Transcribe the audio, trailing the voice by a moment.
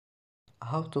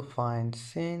how to find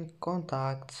sync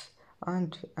contacts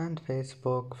and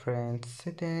Facebook friends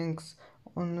settings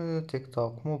on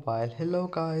TikTok mobile. Hello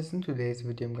guys, in today's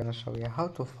video I'm gonna show you how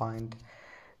to find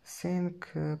sync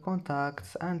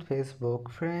contacts and Facebook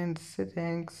friends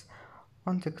settings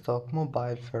on TikTok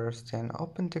mobile. First, then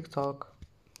open TikTok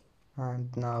and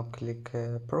now click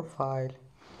profile,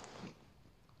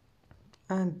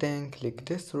 and then click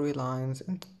these three lines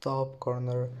in the top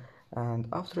corner, and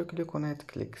after you click on it,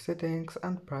 click settings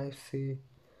and privacy,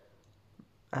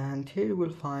 and here you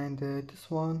will find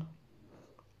this one,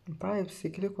 privacy.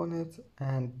 Click on it,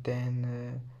 and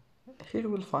then here you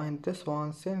will find this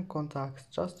one, send contacts.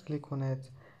 Just click on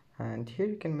it, and here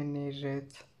you can manage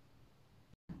it.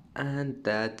 And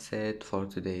that's it for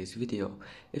today's video.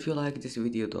 If you like this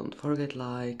video, don't forget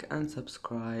like and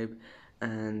subscribe,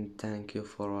 and thank you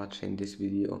for watching this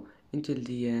video until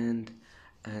the end,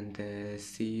 and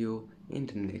see you in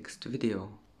the next video.